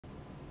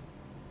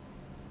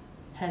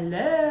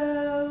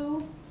Hello.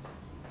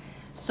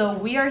 So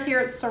we are here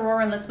at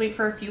Sorauren. Let's wait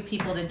for a few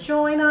people to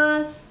join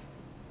us.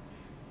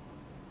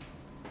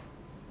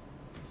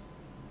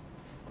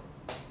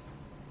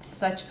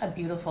 Such a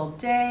beautiful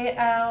day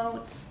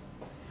out.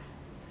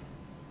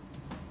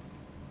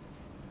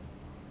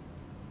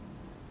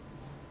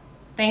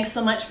 Thanks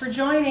so much for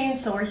joining.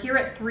 So we're here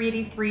at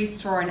 383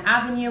 Sorauren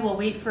Avenue. We'll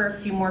wait for a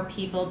few more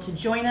people to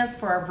join us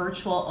for our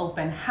virtual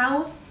open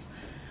house.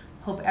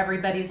 Hope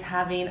everybody's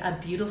having a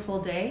beautiful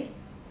day.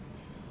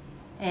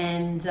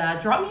 And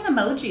drop me an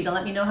emoji to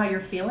let me know how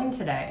you're feeling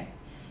today.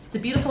 It's a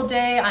beautiful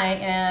day. I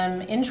am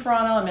in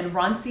Toronto. I'm in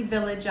Roncy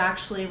Village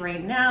actually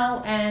right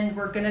now, and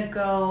we're gonna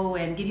go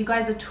and give you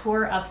guys a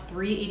tour of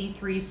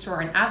 383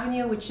 Sorauren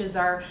Avenue, which is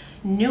our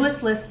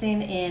newest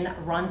listing in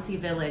Roncy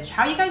Village.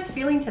 How are you guys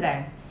feeling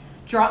today?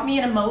 Drop me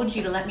an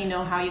emoji to let me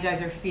know how you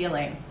guys are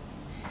feeling.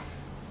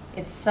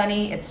 It's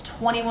sunny, it's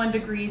 21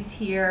 degrees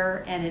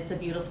here, and it's a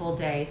beautiful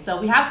day. So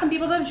we have some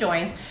people that have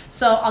joined.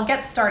 So I'll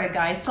get started,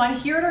 guys. So I'm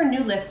here at our new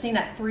listing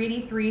at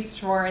 383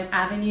 Sorauren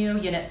Avenue,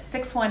 unit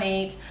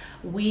 618.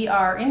 We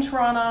are in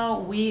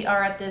Toronto. We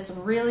are at this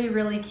really,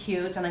 really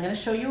cute, and I'm gonna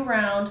show you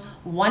around,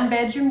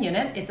 1-bedroom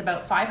unit. It's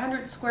about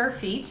 500 square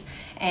feet,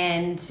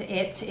 and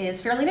it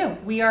is fairly new.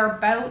 We are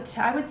about,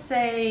 I would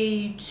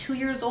say, 2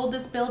 years old,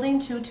 this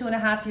building,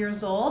 2.5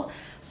 years old.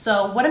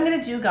 So what I'm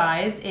gonna do,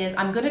 guys, is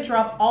I'm gonna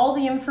drop all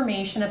the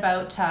information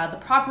about the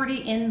property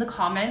in the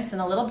comments in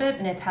a little bit,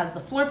 and it has the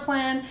floor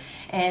plan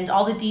and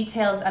all the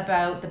details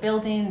about the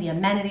building, the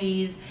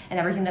amenities, and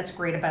everything that's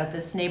great about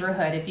this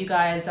neighborhood. If you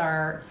guys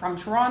are from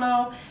Toronto,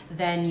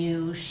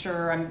 then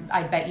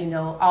I bet you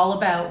know all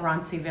about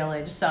Roncy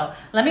Village. So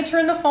let me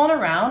turn the phone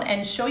around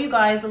and show you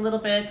guys a little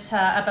bit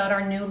about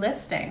our new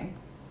listing.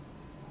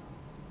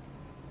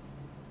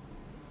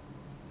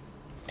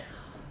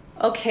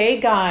 Okay,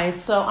 guys,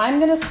 so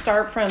I'm gonna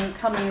start from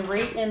coming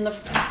right in the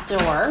front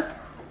door.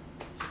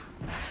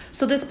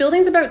 So this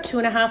building's about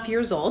 2.5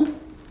 years old.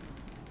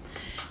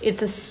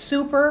 It's a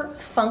super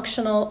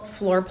functional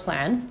floor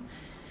plan.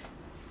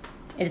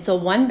 It's a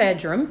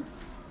 1-bedroom.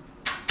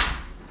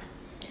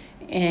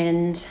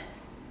 And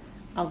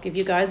I'll give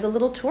you guys a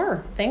little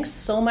tour. Thanks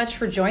so much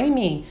for joining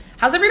me.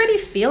 How's everybody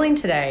feeling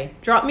today?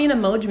 Drop me an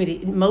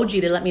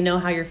emoji to let me know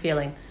how you're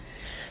feeling.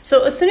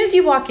 So as soon as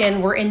you walk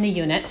in, we're in the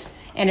unit,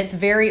 and it's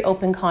very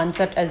open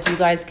concept, as you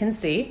guys can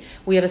see.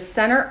 We have a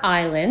center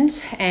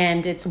island,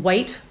 and it's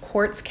white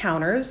quartz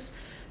counters,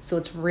 so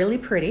it's really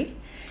pretty.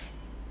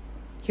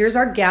 Here's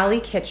our galley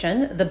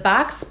kitchen. The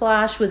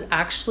backsplash was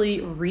actually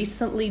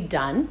recently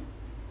done.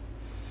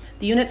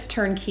 The unit's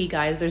turnkey,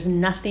 guys. There's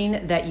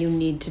nothing that you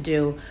need to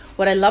do.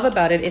 What I love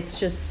about it, it's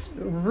just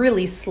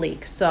really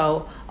sleek.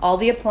 So all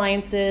the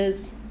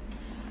appliances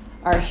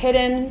are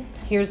hidden.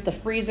 Here's the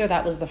freezer.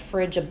 That was the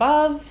fridge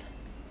above.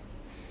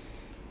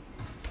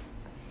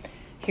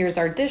 Here's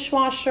our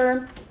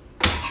dishwasher.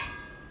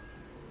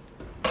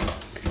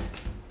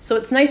 So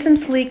it's nice and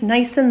sleek,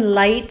 nice and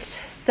light.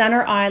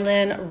 Center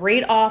island,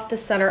 right off the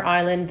center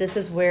island, this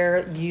is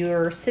where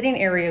your sitting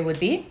area would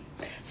be.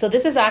 So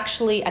this is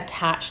actually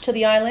attached to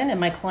the island, and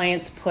my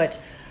clients put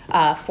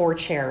 4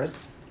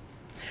 chairs.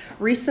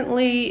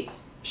 Recently,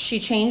 she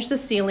changed the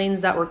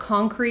ceilings that were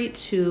concrete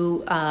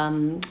to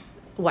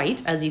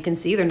white, as you can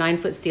see. They're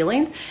 9-foot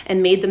ceilings,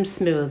 and made them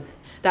smooth.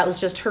 That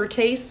was just her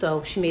taste,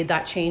 so she made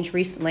that change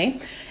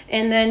recently.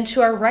 And then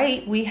to our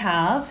right, we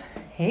have,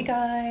 hey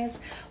guys,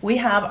 we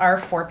have our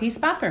 4-piece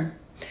bathroom.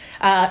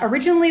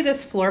 Originally,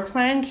 this floor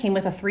plan came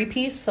with a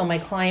 3-piece, so my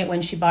client,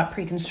 when she bought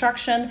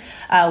pre-construction,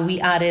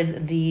 we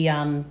added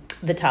the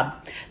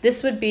tub.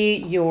 This would be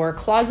your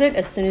closet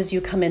as soon as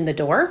you come in the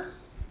door.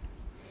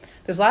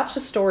 There's lots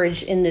of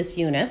storage in this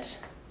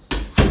unit.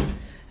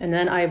 And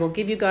then I will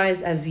give you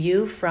guys a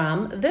view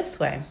from this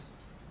way.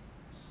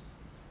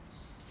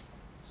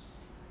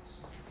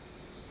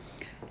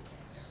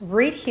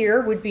 Right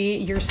here would be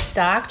your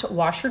stacked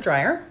washer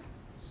dryer.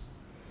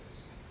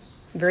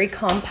 Very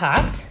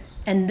compact.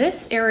 And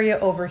this area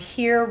over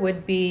here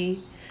would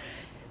be,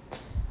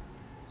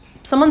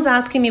 someone's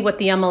asking me what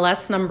the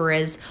MLS number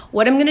is.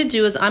 What I'm gonna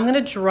do is I'm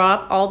gonna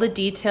drop all the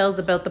details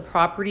about the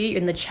property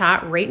in the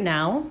chat right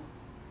now.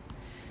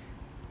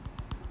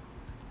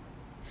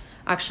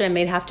 Actually, I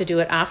may have to do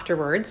it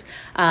afterwards.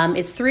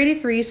 It's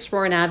 383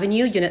 Sorauren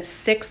Avenue, unit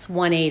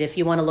 618, if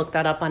you wanna look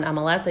that up on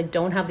MLS. I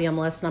don't have the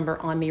MLS number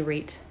on me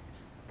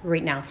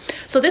right now.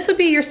 So this would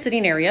be your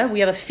sitting area. We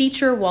have a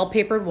feature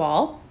wallpapered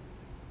wall,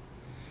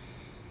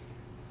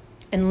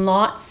 and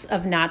lots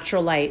of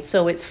natural light.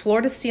 So it's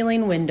floor to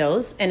ceiling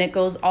windows, and it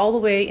goes all the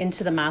way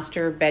into the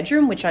master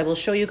bedroom, which I will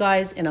show you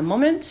guys in a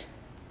moment.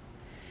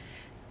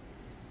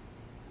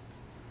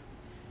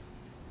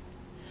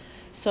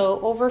 So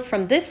over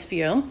from this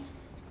view,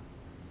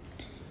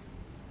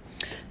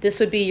 this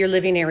would be your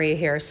living area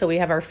here. So we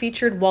have our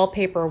featured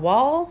wallpaper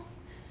wall,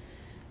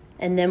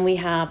 and then we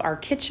have our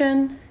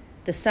kitchen,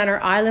 the center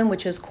island,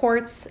 which is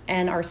quartz,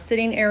 and our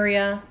sitting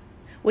area.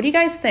 What do you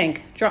guys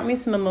think? Drop me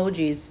some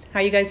emojis.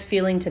 How are you guys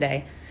feeling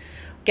today?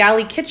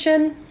 Galley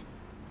kitchen,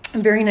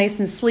 very nice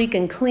and sleek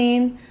and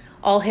clean.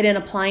 All hidden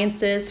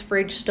appliances,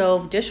 fridge,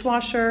 stove,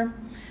 dishwasher,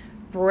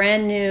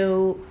 brand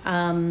new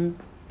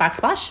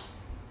backsplash,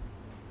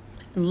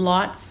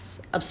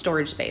 lots of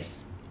storage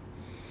space.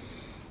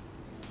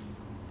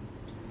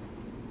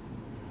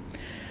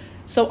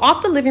 So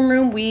off the living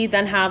room, we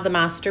then have the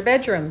master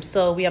bedroom.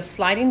 So we have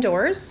sliding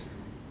doors.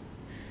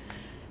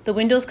 The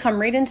windows come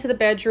right into the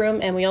bedroom,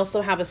 and we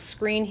also have a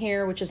screen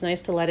here, which is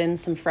nice to let in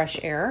some fresh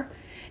air.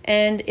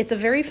 And it's a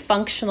very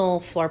functional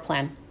floor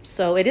plan.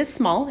 So it is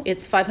small,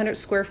 it's 500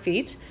 square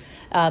feet,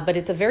 but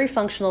it's a very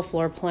functional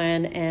floor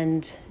plan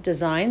and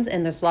design,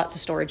 and there's lots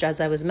of storage,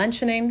 as I was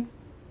mentioning.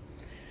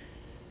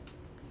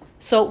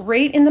 So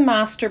right in the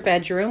master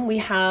bedroom, we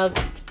have,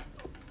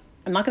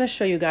 I'm not going to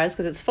show you guys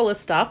because it's full of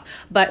stuff,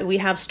 but we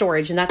have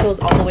storage, and that goes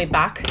all the way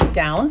back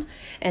down.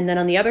 And then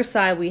on the other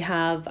side, we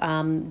have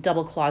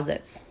double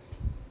closets.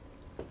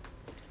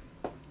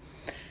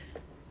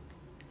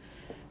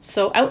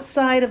 So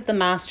outside of the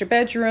master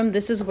bedroom,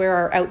 this is where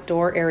our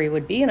outdoor area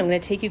would be. And I'm going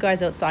to take you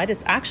guys outside.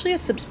 It's actually a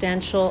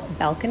substantial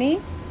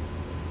balcony.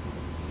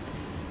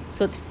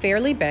 So it's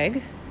fairly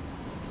big.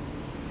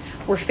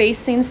 We're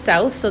facing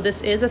south, so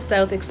this is a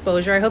south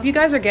exposure. I hope you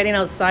guys are getting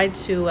outside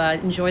to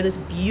enjoy this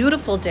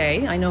beautiful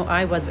day. I know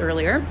I was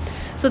earlier.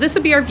 So this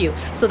would be our view.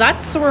 So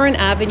that's Sorauren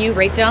Avenue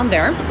right down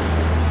there.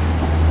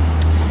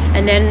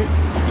 And then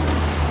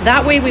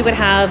that way we would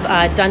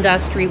have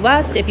Dundas Street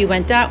West. If you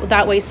went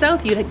that way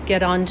south, you'd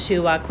get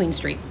onto Queen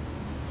Street.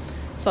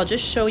 So I'll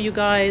just show you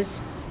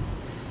guys.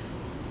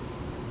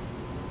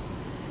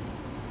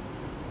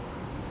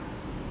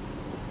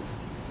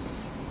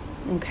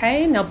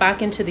 Okay, now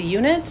back into the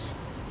unit.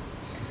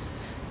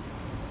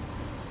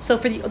 So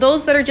for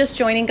those that are just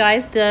joining,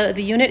 guys, the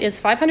unit is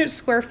 500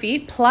 square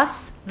feet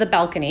plus the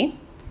balcony.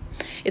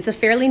 It's a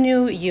fairly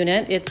new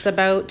unit. It's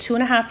about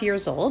 2.5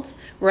 years old.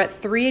 We're at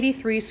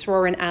 383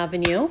 Sorauren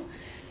Avenue,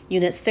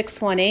 unit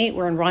 618.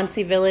 We're in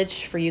Roncy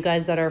Village. For you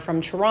guys that are from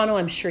Toronto,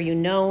 I'm sure you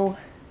know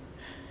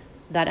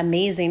that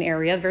amazing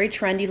area. Very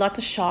trendy, lots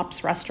of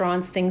shops,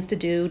 restaurants, things to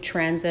do,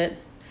 transit.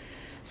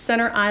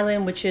 Center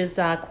Island, which is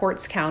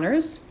quartz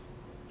counters.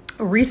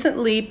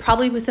 Recently,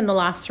 probably within the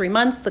last 3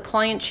 months, the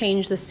client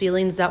changed the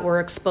ceilings that were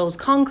exposed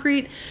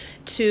concrete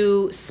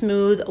to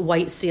smooth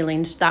white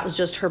ceilings. That was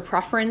just her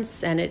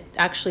preference, and it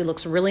actually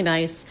looks really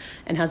nice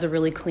and has a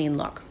really clean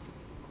look.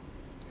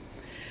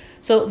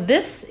 So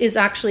this is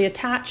actually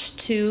attached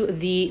to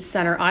the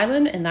center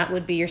island, and that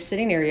would be your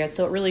sitting area.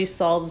 So it really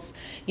solves,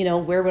 you know,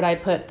 where would I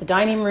put the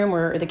dining room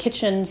or the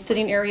kitchen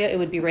sitting area? It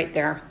would be right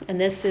there. And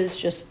this is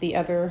just the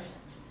other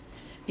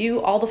view.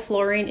 All the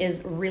flooring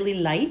is really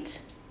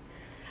light,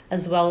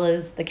 as well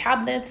as the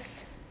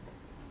cabinets.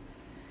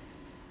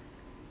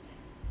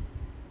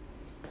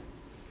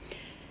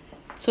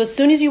 So as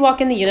soon as you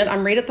walk in the unit,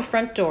 I'm right at the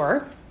front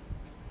door.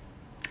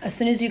 As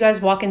soon as you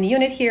guys walk in the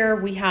unit here,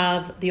 we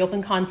have the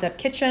open concept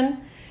kitchen,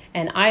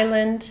 an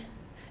island,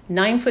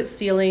 9-foot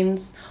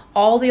ceilings.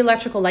 All the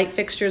electrical light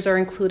fixtures are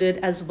included,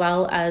 as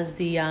well as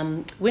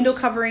the window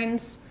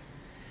coverings.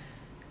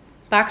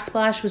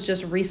 Backsplash was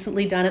just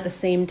recently done at the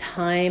same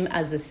time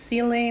as the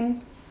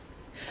ceiling.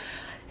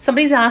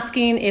 Somebody's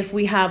asking if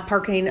we have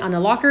parking on a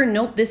locker.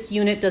 Nope, this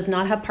unit does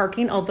not have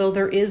parking, although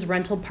there is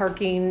rental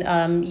parking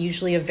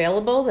usually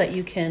available that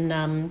you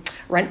can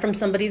rent from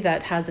somebody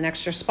that has an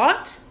extra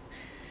spot.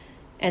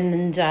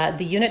 And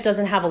the unit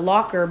doesn't have a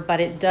locker, but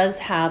it does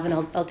have,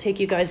 and I'll take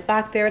you guys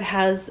back there, it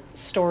has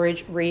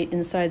storage right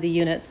inside the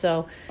unit.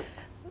 So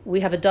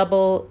we have a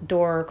double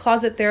door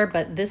closet there,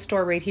 but this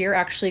door right here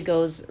actually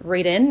goes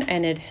right in,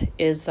 and it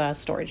is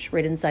storage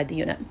right inside the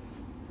unit.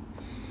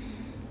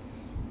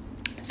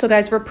 So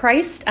guys, we're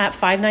priced at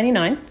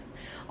 $599.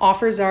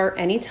 Offers are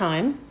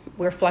anytime.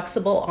 We're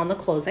flexible on the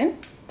closing.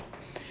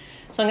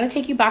 So I'm going to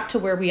take you back to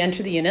where we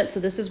enter the unit. So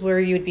this is where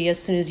you would be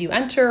as soon as you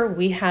enter.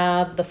 We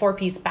have the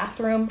 4-piece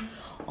bathroom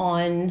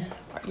on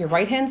your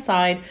right-hand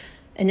side.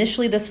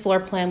 Initially, this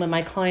floor plan, when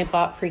my client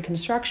bought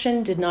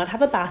pre-construction, did not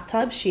have a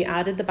bathtub. She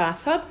added the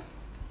bathtub,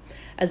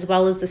 as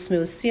well as the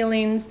smooth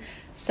ceilings,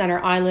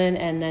 center island,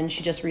 and then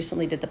she just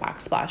recently did the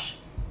backsplash.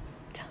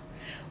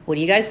 What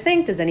do you guys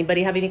think? Does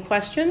anybody have any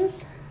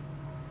questions?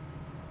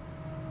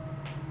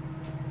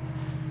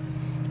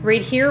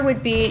 Right here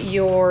would be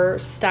your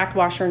stacked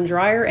washer and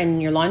dryer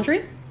and your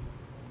laundry.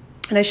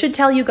 And I should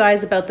tell you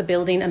guys about the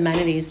building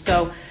amenities.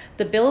 So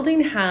the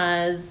building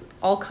has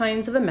all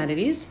kinds of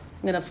amenities.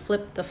 I'm gonna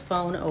flip the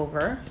phone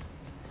over.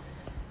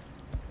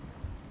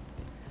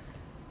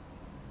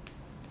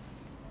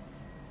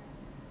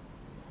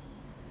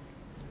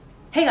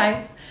 Hey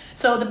guys,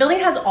 so the building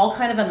has all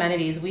kind of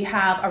amenities. We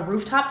have a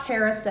rooftop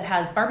terrace that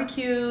has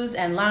barbecues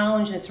and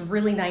lounge, and it's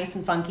really nice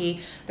and funky.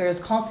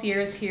 There's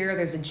concierge here,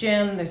 there's a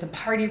gym, there's a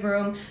party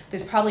room.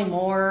 There's probably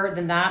more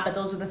than that, but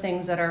those are the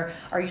things that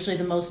are usually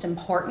the most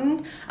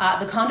important.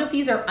 The condo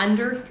fees are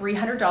under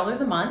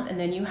 $300 a month, and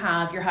then you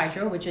have your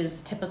hydro, which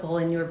is typical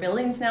in your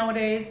buildings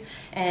nowadays,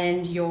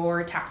 and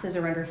your taxes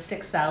are under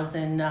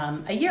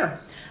 $6,000 a year.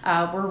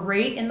 We're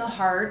right in the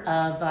heart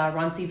of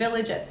Roncy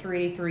Village at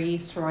 383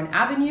 Sorauren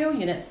Avenue,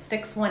 Unit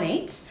 618.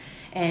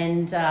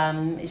 And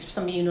if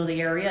some of you know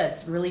the area,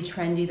 it's really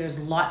trendy. There's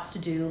lots to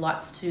do,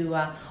 lots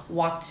to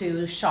walk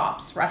to,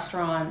 shops,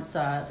 restaurants,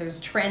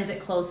 there's transit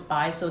close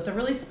by. So it's a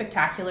really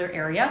spectacular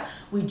area.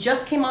 We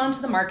just came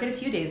onto the market a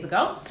few days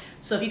ago.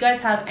 So if you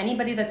guys have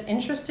anybody that's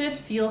interested,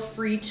 feel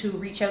free to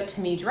reach out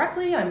to me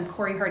directly. I'm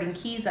Corey Harding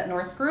Keys at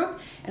North Group,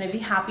 and I'd be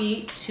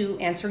happy to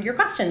answer your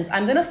questions.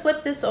 I'm gonna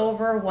flip this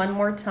over one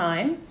more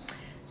time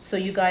so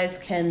you guys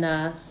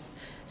can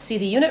see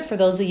the unit for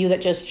those of you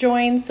that just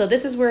joined. So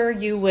this is where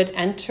you would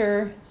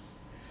enter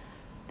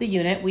the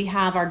unit. We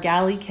have our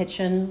galley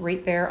kitchen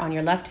right there on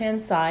your left-hand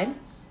side.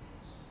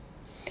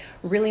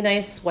 Really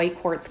nice white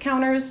quartz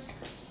counters.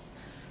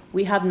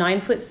 We have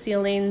 9-foot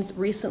ceilings.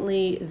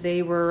 Recently,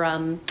 they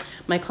were,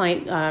 my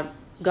client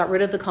got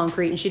rid of the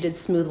concrete and she did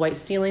smooth white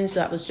ceilings.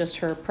 So that was just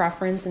her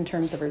preference in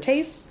terms of her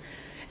taste.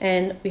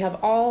 And we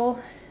have all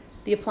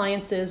the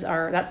appliances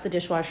that's the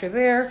dishwasher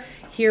there.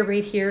 Here,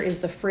 right here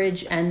is the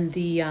fridge and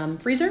the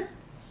freezer.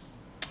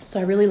 So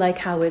I really like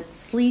how it's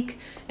sleek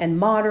and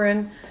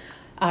modern.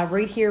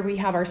 Right here we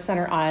have our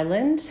center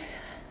island.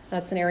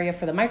 That's an area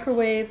for the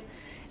microwave.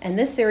 And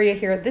this area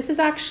here, this is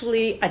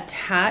actually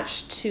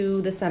attached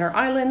to the center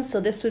island. So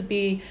this would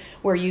be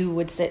where you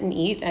would sit and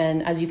eat.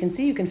 And as you can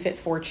see, you can fit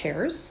 4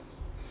 chairs.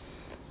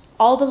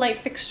 All the light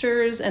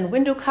fixtures and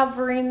window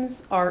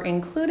coverings are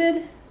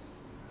included.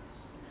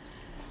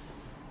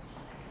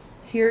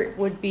 Here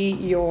would be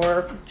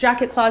your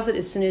jacket closet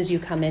as soon as you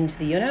come into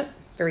the unit.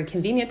 Very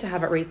convenient to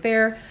have it right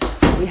there.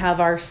 We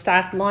have our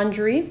stacked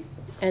laundry.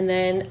 And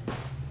then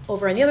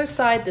over on the other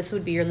side, this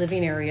would be your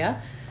living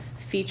area.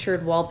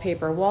 Featured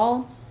wallpaper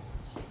wall.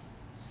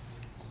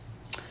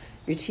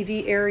 Your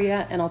TV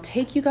area. And I'll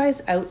take you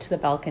guys out to the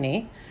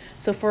balcony.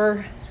 So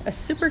for a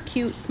super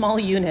cute small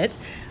unit,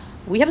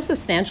 we have a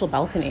substantial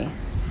balcony.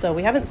 So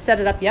we haven't set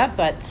it up yet,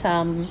 but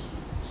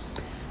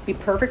be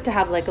perfect to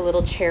have like a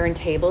little chair and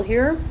table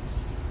here.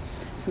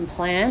 Some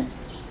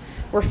plants.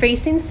 We're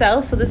facing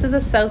south, so this is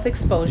a south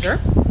exposure.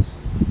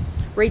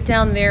 Right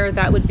down there,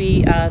 that would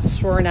be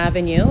Sorauren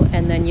Avenue,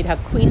 and then you'd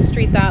have Queen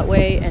Street that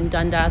way and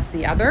Dundas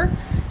the other,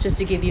 just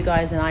to give you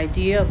guys an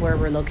idea of where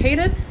we're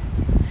located.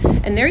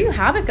 And there you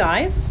have it,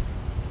 guys.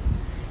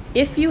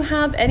 If you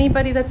have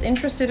anybody that's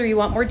interested or you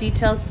want more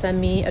details, send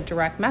me a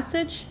direct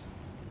message,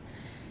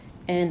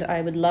 and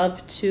I would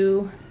love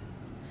to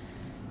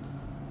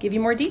give you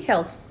more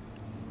details.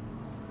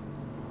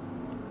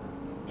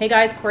 Hey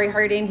guys, Corey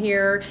Harding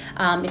here.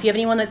 If you have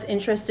anyone that's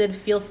interested,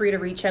 feel free to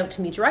reach out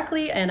to me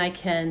directly and I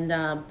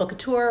can book a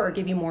tour or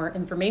give you more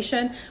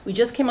information. We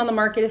just came on the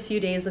market a few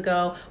days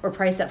ago. We're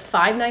priced at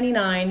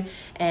 $599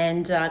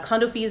 and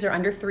condo fees are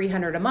under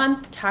 $300 a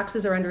month.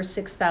 Taxes are under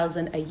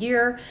 $6,000 a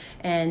year.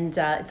 And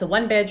it's a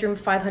 1-bedroom,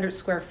 500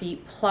 square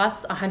feet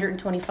plus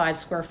 125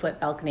 square foot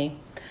balcony.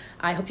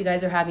 I hope you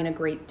guys are having a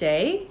great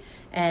day.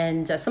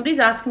 And somebody's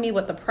asking me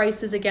what the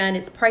price is again.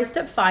 It's priced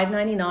at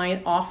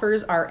 $599.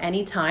 Offers are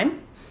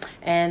anytime.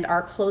 And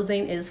our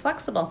closing is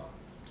flexible.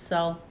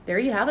 So there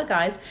you have it,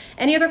 guys.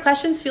 Any other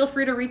questions, feel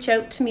free to reach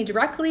out to me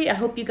directly. I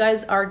hope you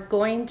guys are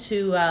going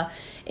to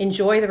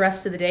enjoy the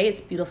rest of the day.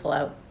 It's beautiful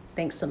out.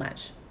 Thanks so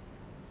much.